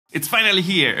It's finally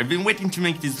here. I've been waiting to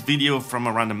make this video from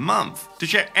around a month to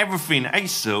share everything I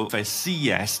saw at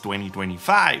CES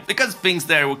 2025. Because things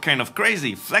there were kind of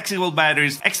crazy. Flexible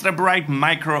batteries, extra bright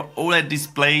micro OLED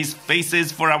displays,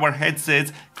 faces for our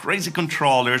headsets, crazy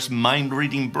controllers,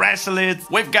 mind-reading bracelets,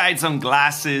 waveguides on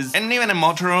glasses, and even a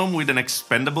motorhome with an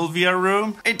expandable VR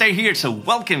room. Hey here, so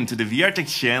welcome to the VR Tech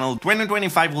channel.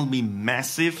 2025 will be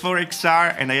massive for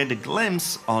XR, and I had a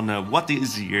glimpse on what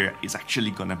this year is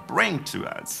actually gonna bring to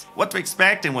us. What to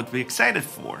expect and what to be excited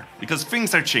for, because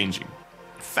things are changing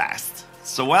fast.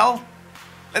 So well,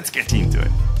 let's get into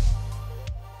it.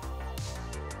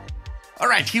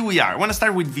 Alright, here we are. I want to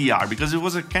start with VR because it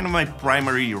was a kind of my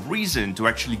primary reason to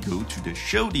actually go to the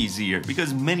show this year,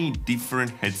 because many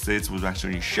different headsets was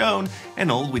actually shown,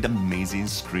 and all with amazing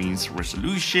screens,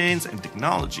 resolutions and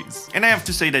technologies. And I have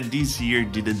to say that this year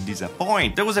didn't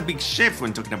disappoint. There was a big shift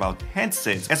when talking about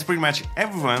headsets, as pretty much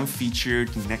everyone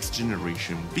featured next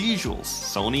generation visuals.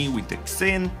 Sony with the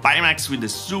Xin, Pimax with the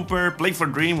Super, Play for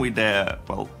Dream with the,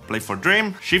 Play for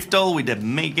Dream, Shiftal with the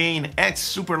Megain X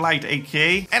Super Light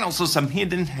AK, and also some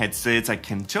hidden headsets I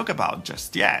can't talk about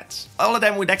just yet. All of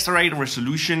them with extra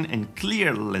resolution and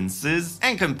clear lenses,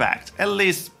 and compact, at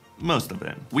least most of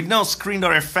them. With no screen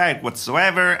door effect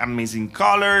whatsoever, amazing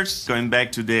colors, going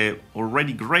back to the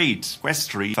already great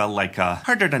Quest 3 felt like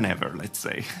harder than ever, let's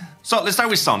say. So let's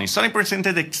start with Sony. Sony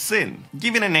presented the Xin,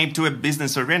 giving a name to a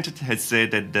business-oriented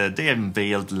headset that they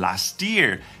unveiled last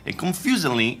year, and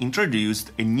confusingly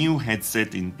introduced a new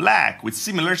headset in black with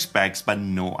similar specs but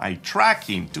no eye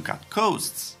tracking to cut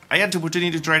costs. I had the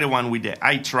opportunity to try the one with the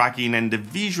eye tracking, and the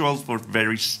visuals were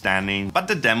very stunning, but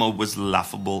the demo was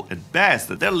laughable at best.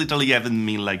 They literally having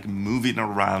me like moving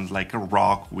around like a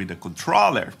rock with a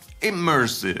controller.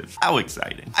 Immersive. How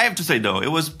exciting. I have to say though,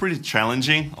 it was pretty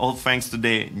challenging, all thanks to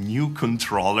the new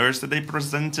controllers that they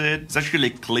presented. It's actually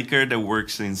a clicker that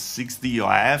works in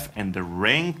 60OF and the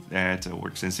ring that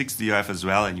works in 60OF as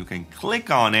well, and you can click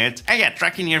on it. And yeah,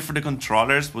 tracking here for the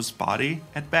controllers was spotty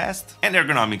at best, and the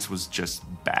ergonomics was just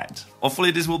bad.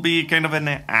 Hopefully this will be kind of an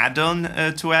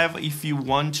add-on to have if you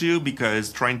want to,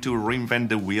 because trying to reinvent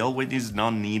the wheel when it's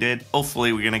not needed.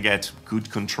 Hopefully we're gonna get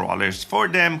good controllers for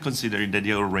them, considering that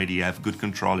they already have good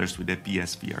controllers with the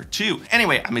PSVR 2.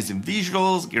 Anyway, amazing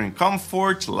visuals, gearing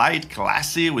comfort, light,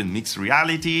 classy with mixed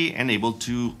reality, and able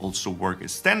to also work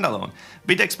as standalone.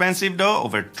 Bit expensive though,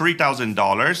 over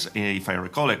 $3,000 if I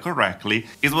recall it correctly.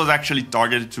 It was actually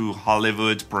targeted to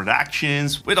Hollywood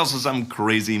productions, with also some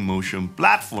crazy motion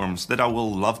platforms that I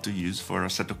will love to use for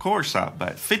Assetto Corsa,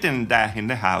 but fitting that in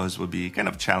the house would be kind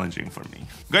of challenging for me.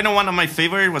 Going on, one of my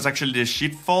favorites was actually the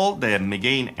Shiftal, the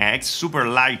Megain X Super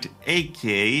Light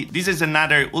AK. This is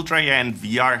another ultra-high-end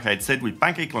VR headset with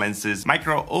pancake lenses,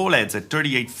 micro OLEDs at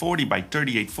 3840 by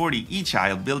 3840 each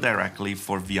eye, built directly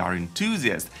for VR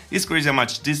enthusiasts. It's crazy how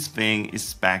much this thing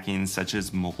is packing such a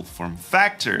small form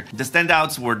factor. The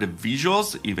standouts were the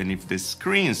visuals, even if the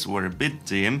screens were a bit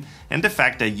dim, and the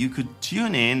fact that you could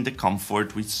tune in the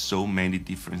comfort with so many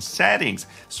different settings.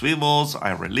 Swivels,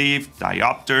 eye relief,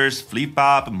 diopters, flip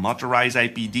up, motorized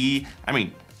IPD, I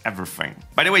mean, everything.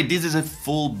 By the way, this is a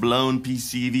full-blown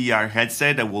PC VR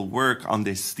headset that will work on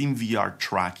the Steam VR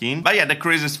tracking. But yeah, the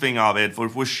craziest thing of it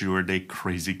was for sure the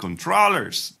crazy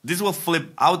controllers. This will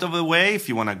flip out of the way if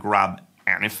you want to grab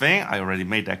anything. I already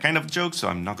made that kind of joke, so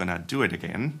I'm not gonna do it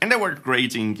again. And they work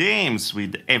great in games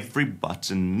with every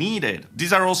button needed.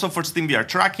 These are also for Steam VR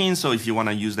tracking, so if you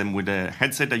wanna use them with a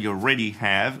headset that you already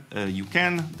have, you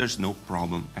can. There's no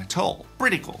problem at all.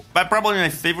 Pretty cool. But probably my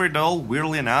favorite though,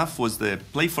 weirdly enough, was the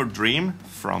Play for Dream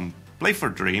from Play for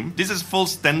Dream. This is full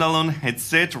standalone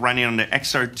headset running on the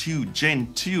XR2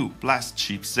 Gen 2 Plus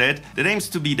chipset that aims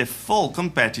to be the full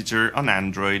competitor on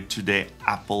Android to the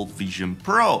Apple Vision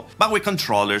Pro, but with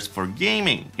controllers for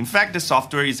gaming. In fact, the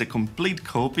software is a complete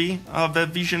copy of the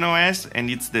Vision OS,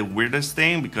 and it's the weirdest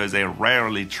thing because I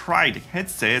rarely tried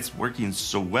headsets working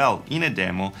so well in a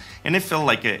demo, and it felt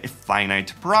like a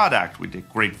finite product with the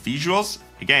great visuals.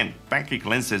 Again, pancake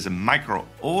lenses and micro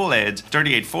OLED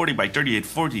 3840 by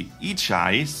 3840 each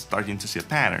eye, starting to see a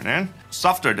pattern, eh?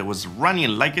 Software that was running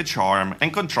like a charm,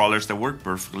 and controllers that work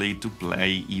perfectly to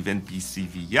play even PC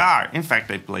VR. In fact,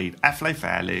 I played Half-Life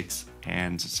Alyx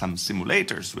and some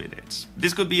simulators with it.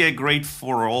 This could be a great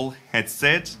for-all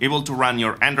headset, able to run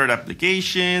your Android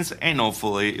applications, and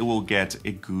hopefully it will get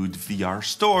a good VR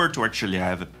store to actually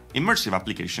have immersive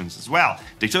applications as well.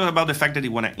 They talk about the fact that they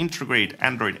want to integrate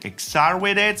Android XR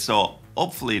with it, so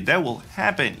hopefully that will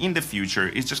happen in the future.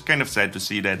 It's just kind of sad to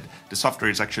see that the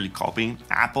software is actually copying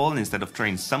Apple instead of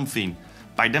trying something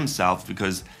by themselves,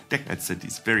 because the headset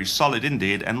is very solid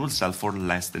indeed and will sell for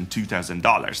less than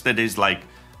 $2,000. That is like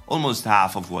almost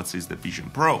half of what is the Vision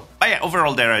Pro. But yeah,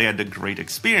 overall there I had a great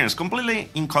experience, completely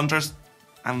in contrast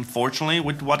unfortunately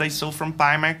with what I saw from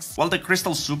Pimax. While the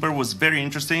Crystal Super was very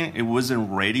interesting, it wasn't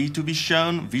ready to be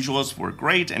shown. Visuals were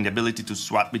great and the ability to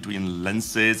swap between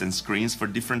lenses and screens for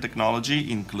different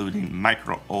technology, including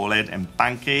micro OLED and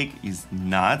pancake, is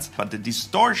nuts, but the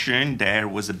distortion there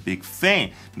was a big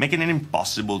thing, making it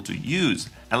impossible to use.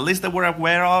 At least they were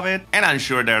aware of it, and I'm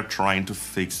sure they're trying to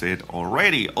fix it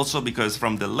already. Also because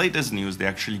from the latest news they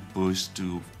actually pushed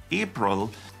to April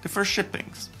the first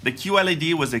shippings. The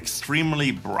QLED was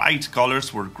extremely bright,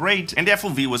 colors were great, and the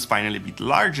FOV was finally a bit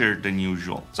larger than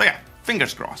usual. So yeah,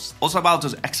 fingers crossed. Also about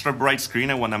this extra bright screen,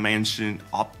 I wanna mention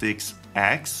Optics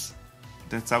X.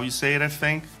 That's how you say it, I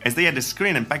think. As they had the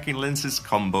screen and packing lenses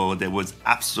combo that was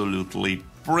absolutely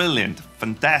brilliant,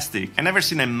 fantastic. I've never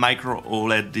seen a micro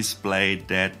OLED display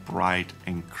that bright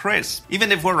and crisp.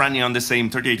 Even if we're running on the same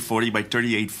 3840 by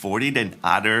 3840 than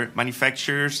other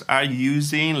manufacturers are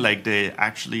using, like they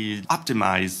actually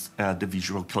optimize the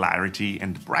visual clarity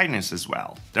and the brightness as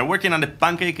well. They're working on the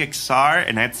Pancake XR,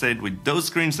 and I'd say with those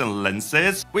screens and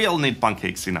lenses, we all need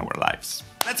pancakes in our lives.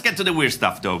 Let's get to the weird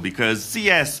stuff though, because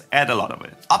CS had a lot of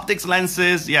it. Optics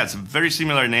lenses, yes, very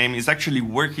similar name, is actually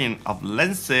working of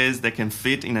lenses that can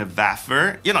fit in a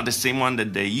wafer, you know, the same one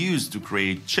that they use to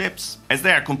create chips, as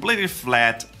they are completely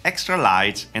flat, extra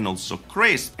light and also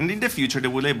crisp, and in the future they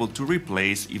will be able to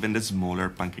replace even the smaller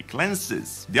pancake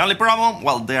lenses. The only problem,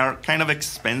 well, they are kind of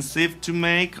expensive to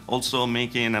make, also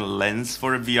making a lens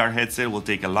for a VR headset will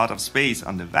take a lot of space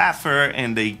on the wafer,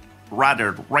 and they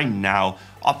rather right now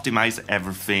optimize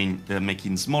everything,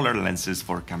 making smaller lenses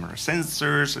for camera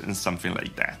sensors and something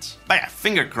like that. But yeah,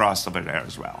 finger crossed over there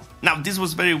as well. Now this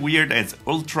was very weird, as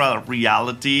Ultra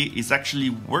Reality is actually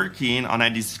working on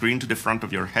adding screen to the front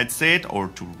of your headset or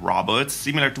to robots,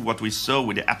 similar to what we saw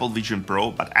with the Apple Vision Pro,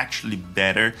 but actually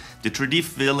better. The 3D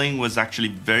feeling was actually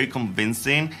very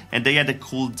convincing, and they had a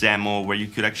cool demo where you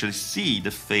could actually see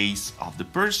the face of the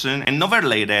person and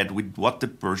overlay that with what the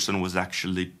person was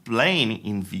actually playing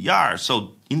in VR. So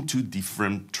into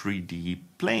different 3D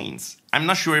planes. I'm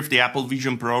not sure if the Apple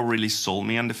Vision Pro really sold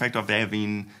me on the fact of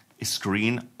having a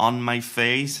screen on my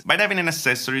face, but having an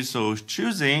accessory, so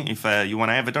choosing if you want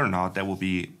to have it or not, that would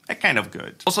be kind of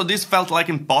good. Also, this felt like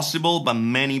impossible, but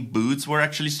many booths were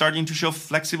actually starting to show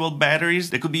flexible batteries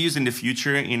that could be used in the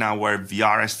future in our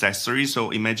VR accessories.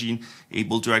 So imagine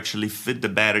able to actually fit the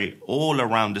battery all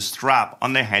around the strap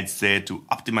on the headset to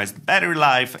optimize the battery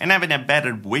life and having a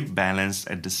better weight balance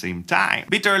at the same time.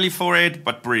 Bit early for it,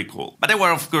 but pretty cool. But there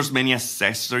were of course many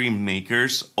accessory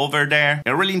makers over there.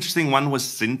 A really interesting one was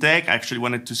Syntec. I actually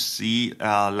wanted to see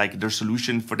like their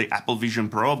solution for the Apple Vision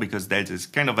Pro, because that is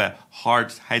kind of a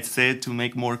hard headset to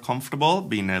make more comfortable,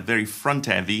 being very front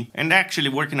heavy, and actually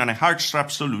working on a hard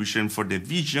strap solution for the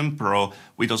Vision Pro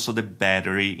with also the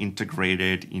battery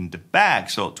integrated in the bag,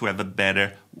 so to have a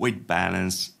better weight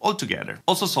balance altogether.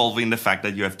 Also solving the fact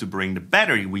that you have to bring the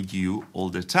battery with you all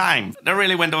the time. They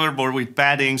really went overboard with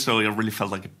padding, so it really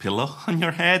felt like a pillow on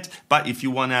your head. But if you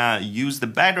wanna use the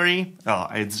battery,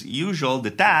 as usual,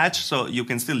 detached, so you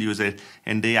can still use it,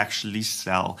 and they actually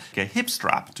sell a hip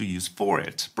strap to use for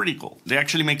it. Pretty cool. They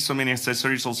actually make so many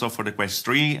accessories also for the Quest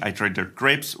 3. I tried their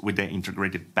grips with the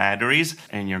integrated batteries,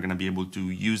 and you're gonna be able to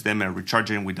use them and recharge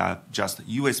them with just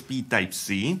USB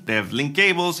Type-C. They have link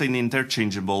cables and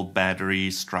interchangeable battery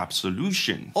strap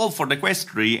solution, all for the Quest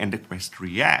 3 and the Quest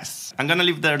 3S. I'm gonna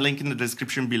leave their link in the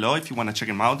description below if you want to check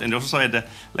them out. And they also had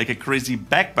like a crazy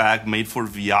backpack made for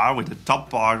VR, with the top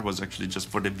part was actually just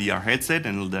for the VR headset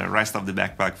and the rest of the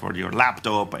backpack for your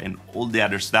laptop and all the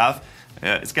other stuff.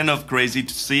 It's kind of crazy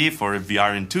to see for a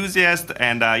VR enthusiast,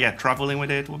 and yeah, traveling with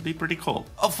it would be pretty cool.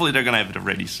 Hopefully they're gonna have it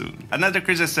ready soon. Another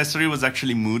crazy accessory was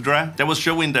actually Mudra, that was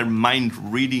showing their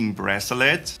mind-reading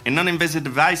bracelet, and non-invasive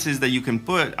devices that you can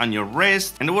put on your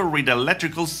wrist, and it will read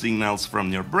electrical signals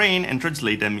from your brain and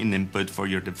translate them in input for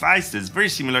your devices, very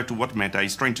similar to what Meta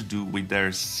is trying to do with their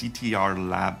CTR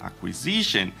Lab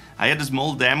acquisition. I had a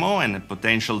small demo, and the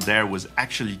potential there was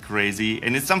actually crazy,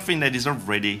 and it's something that is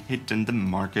already hitting the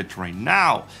market right now.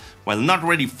 While not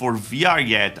ready for VR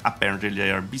yet, apparently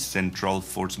they are central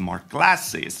for smart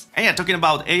glasses. And yeah, talking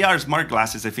about AR smart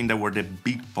glasses, I think they were the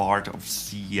big part of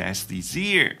CES this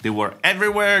year. They were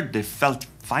everywhere, they felt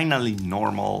finally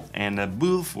normal, and the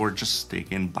booth were just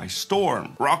taken by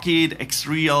storm. Rocket,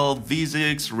 X-Real,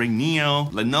 Vuzix,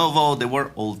 Reneo, Lenovo, they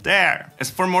were all there. As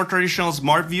for more traditional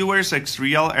smart viewers,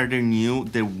 X-Real are the new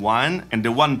The One and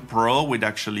The One Pro with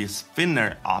actually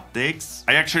thinner optics.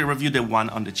 I actually reviewed The One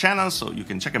on the channel, so you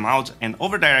can check them out. And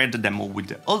over there I had the demo with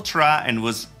the Ultra, and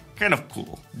was kind of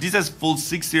cool. This has full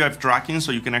 60F tracking,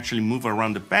 so you can actually move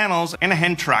around the panels, and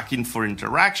hand tracking for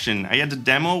interaction. I had a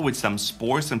demo with some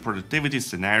sports and productivity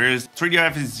scenarios.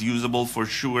 3DOF is usable for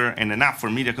sure and enough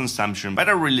for media consumption, but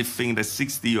I really think that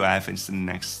 6DOF is the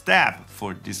next step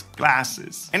for these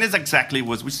glasses. And it's exactly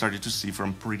what we started to see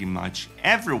from pretty much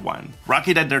everyone.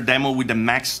 Rocket had their demo with the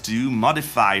Max 2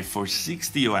 modified for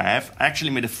 6DOF. I actually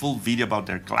made a full video about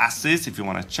their glasses if you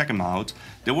want to check them out.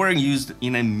 They were used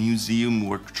in a museum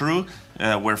walkthrough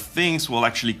where things will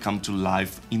actually come to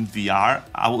life in VR.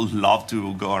 I would love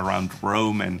to go around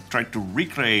Rome and try to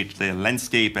recreate the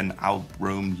landscape and how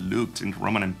Rome looked in the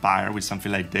Roman Empire with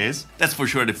something like this. That's for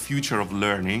sure the future of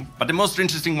learning. But the most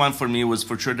interesting one for me was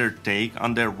for sure their take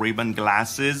on their Ray-Ban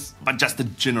glasses, but just a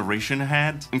generation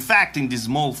ahead. In fact, in this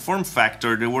small form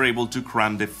factor, they were able to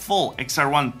cram the full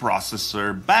XR1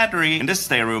 processor, battery, and the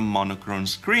stereo monochrome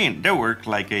screen. They work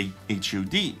like a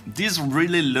HUD. These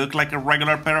really look like a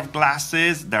regular pair of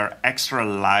glasses. They're extra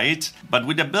light, but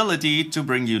with the ability to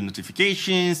bring you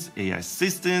notifications, AI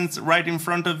assistants right in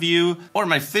front of you, or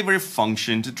my favorite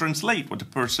function to translate what the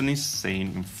person is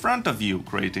saying in front of you,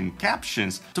 creating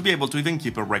captions, to be able to even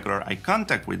keep a regular eye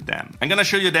contact with them. I'm gonna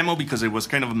show you a demo because it was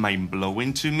kind of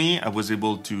mind-blowing to me. I was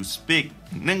able to speak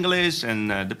in English, and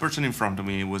the person in front of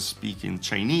me was speaking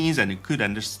Chinese, and he could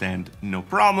understand no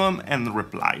problem and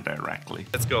reply directly.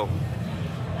 Let's go.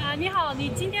 你好，你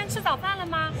今天吃早饭了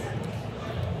吗？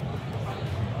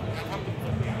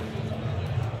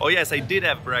 Oh yes, I did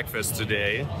have breakfast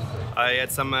today. I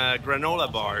had some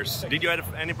granola bars. Did you have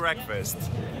any breakfast?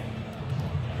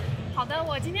 好的，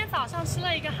我今天早上吃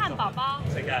了一个汉堡包。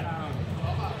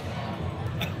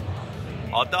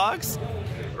Hot dogs?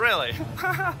 Really?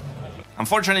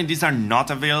 Unfortunately, these are not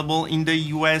available in the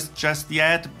US just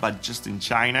yet, but just in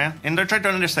China. And I tried to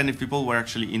understand if people were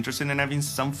actually interested in having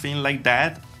something like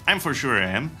that. I'm for sure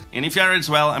am. And if you are as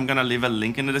well, I'm gonna leave a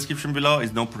link in the description below.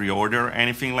 It's no pre-order or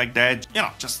anything like that. You know,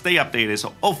 just stay updated,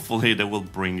 so hopefully they will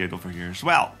bring it over here as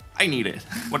well. I need it.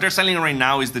 What they're selling right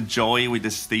now is the Joy with the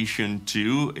Station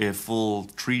 2, a full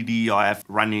 3DOF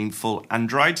running full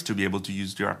Android to be able to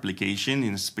use your application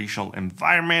in a spatial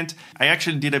environment. I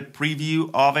actually did a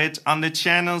preview of it on the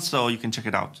channel, so you can check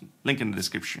it out. Link in the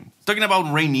description. Talking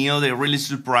about Ray Neo, they really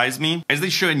surprised me as they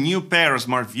show a new pair of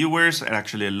smart viewers at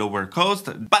actually a lower cost.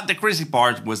 But the crazy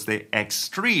part was the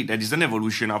X3, that is an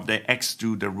evolution of the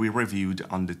X2 that we reviewed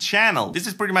on the channel. This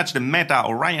is pretty much the Meta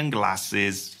Orion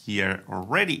glasses here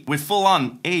already, with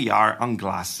full-on AR on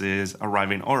glasses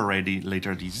arriving already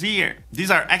later this year. These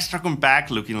are extra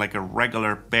compact, looking like a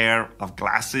regular pair of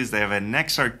glasses. They have an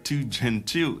XR2 Gen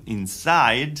 2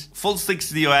 inside, full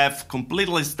 6DOF,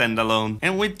 completely standalone,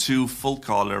 and with two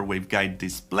full-color waveguide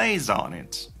displays on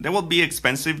it. They will be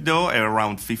expensive though, at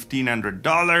around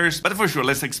 $1,500, but for sure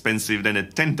less expensive than the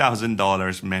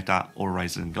 $10,000 Meta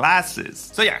Horizon glasses.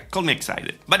 So yeah, call me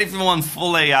excited. But if you want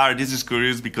full AR, this is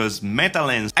curious because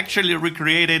MetaLens actually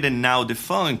recreated and now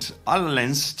defunct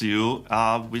HoloLens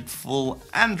 2 with full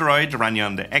Android running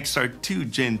on the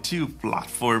XR2 Gen 2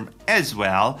 platform as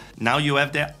well. Now you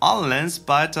have the HoloLens,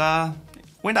 but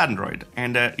with Android,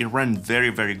 and it ran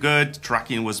very good.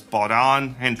 Tracking was spot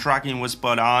on, hand tracking was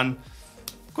spot on.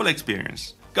 Cool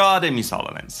experience. God, I miss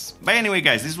HoloLens. But anyway,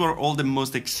 guys, these were all the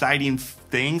most exciting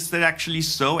things that I actually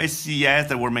saw at CES.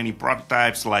 There were many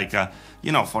prototypes like,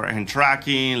 you know, for hand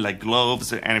tracking, like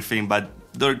gloves, anything, but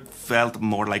they felt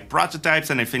more like prototypes,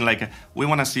 and I think like we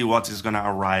want to see what is going to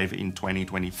arrive in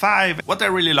 2025. What I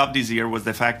really loved this year was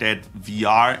the fact that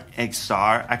VR,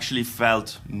 XR actually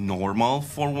felt normal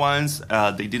for once.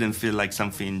 They didn't feel like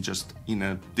something just in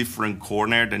a different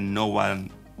corner that no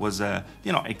one was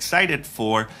you know, excited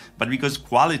for, but because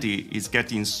quality is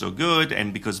getting so good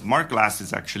and because smart glass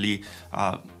is actually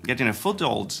getting a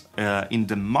foothold in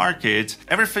the market,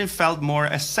 everything felt more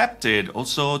accepted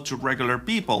also to regular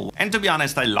people. And to be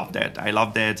honest, I love that. I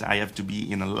love that I have to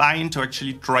be in a line to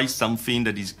actually try something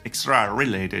that is extra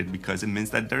related, because it means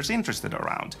that there's interest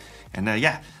around. And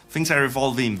yeah, things are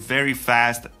evolving very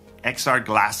fast. XR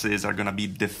glasses are gonna be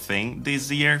the thing this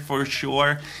year for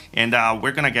sure, and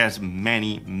we're gonna get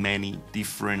many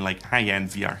different like high-end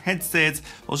VR headsets,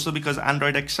 also because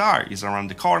Android XR is around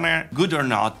the corner. Good or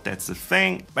not, that's the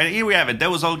thing. But here we have it.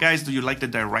 That was all, guys. Do you like the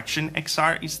direction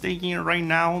XR is taking right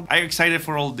now? Are you excited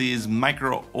for all these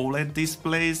micro OLED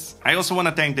displays? I also want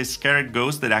to thank the Scared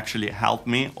Ghost that actually helped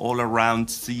me all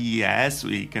around CES.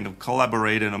 We kind of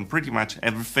collaborated on pretty much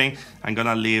everything. I'm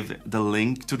gonna leave the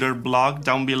link to their blog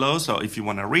down below, so if you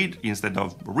want to read instead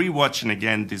of rewatching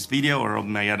again this video or all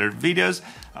my other videos,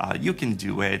 you can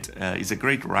do it. He's a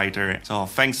great writer, so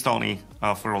thanks Tony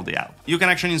for all the help. You can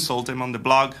actually insult him on the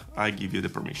blog, I give you the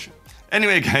permission.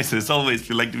 Anyway, guys, as always, if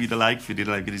you like the video, like. If you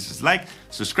didn't like it, dislike.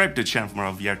 Subscribe to the channel for more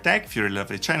of VR tech. If you really love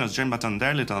the channel, join button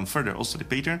there. Little on further, also the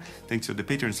Patreon. Thanks to the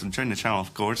Patreons for joining the channel,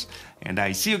 of course. And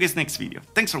I see you guys next video.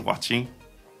 Thanks for watching.